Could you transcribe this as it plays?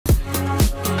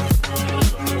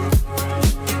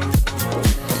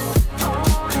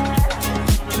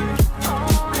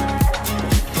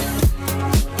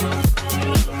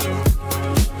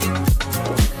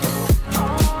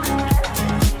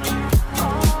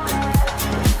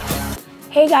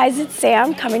Hey guys, it's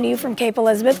Sam coming to you from Cape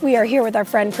Elizabeth. We are here with our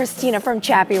friend Christina from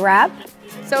ChappyWrap.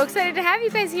 So excited to have you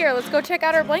guys here. Let's go check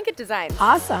out our blanket designs.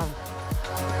 Awesome.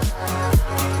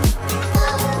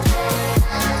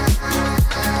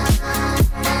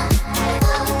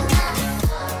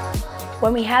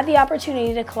 When we had the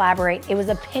opportunity to collaborate, it was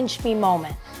a pinch me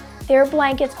moment. Their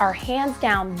blankets are hands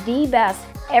down the best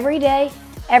everyday,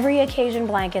 every occasion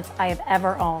blankets I have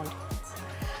ever owned.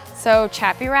 So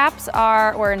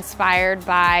ChappyWraps were inspired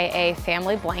by a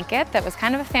family blanket that was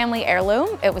kind of a family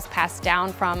heirloom. It was passed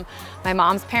down from my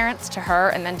mom's parents to her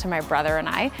and then to my brother and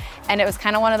I. And it was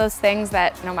kind of one of those things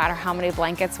that no matter how many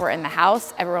blankets were in the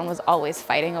house, everyone was always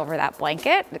fighting over that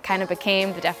blanket. It kind of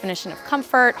became the definition of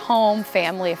comfort, home,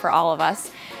 family for all of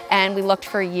us. And we looked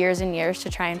for years and years to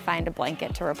try and find a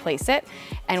blanket to replace it.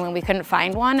 And when we couldn't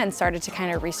find one and started to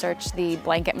kind of research the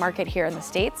blanket market here in the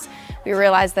States, we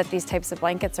realized that these types of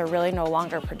blankets are really no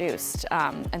longer produced.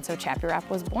 And so ChappyWrap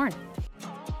was born.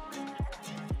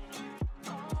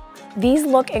 These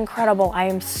look incredible. I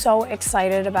am so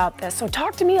excited about this. So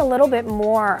talk to me a little bit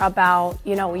more about,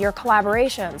 your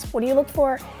collaborations. What do you look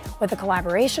for with a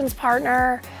collaborations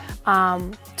partner?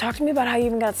 Talk to me about how you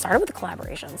even got started with the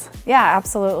collaborations. Yeah,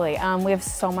 absolutely. We have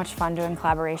so much fun doing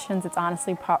collaborations. It's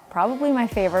honestly probably my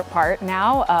favorite part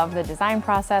now of the design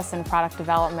process and product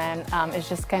development is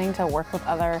just getting to work with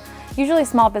other, usually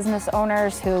small business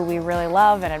owners who we really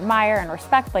love and admire and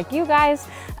respect, like you guys,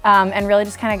 and really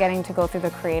just kind of getting to go through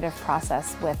the creative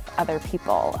process with other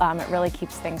people. It really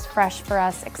keeps things fresh for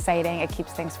us, exciting. It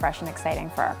keeps things fresh and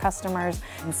exciting for our customers.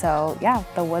 And so, yeah,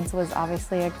 the Woods was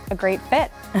obviously a great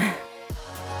fit.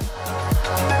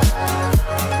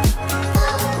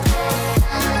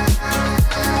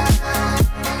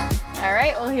 All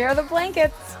right, well, here are the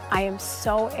blankets. I am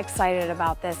so excited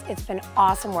about this. It's been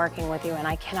awesome working with you, and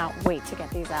I cannot wait to get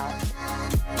these out.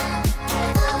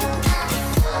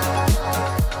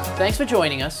 Thanks for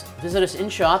joining us. Visit us in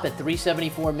shop at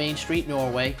 374 Main Street,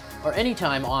 Norway, or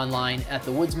anytime online at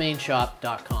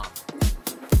thewoodsmainshop.com.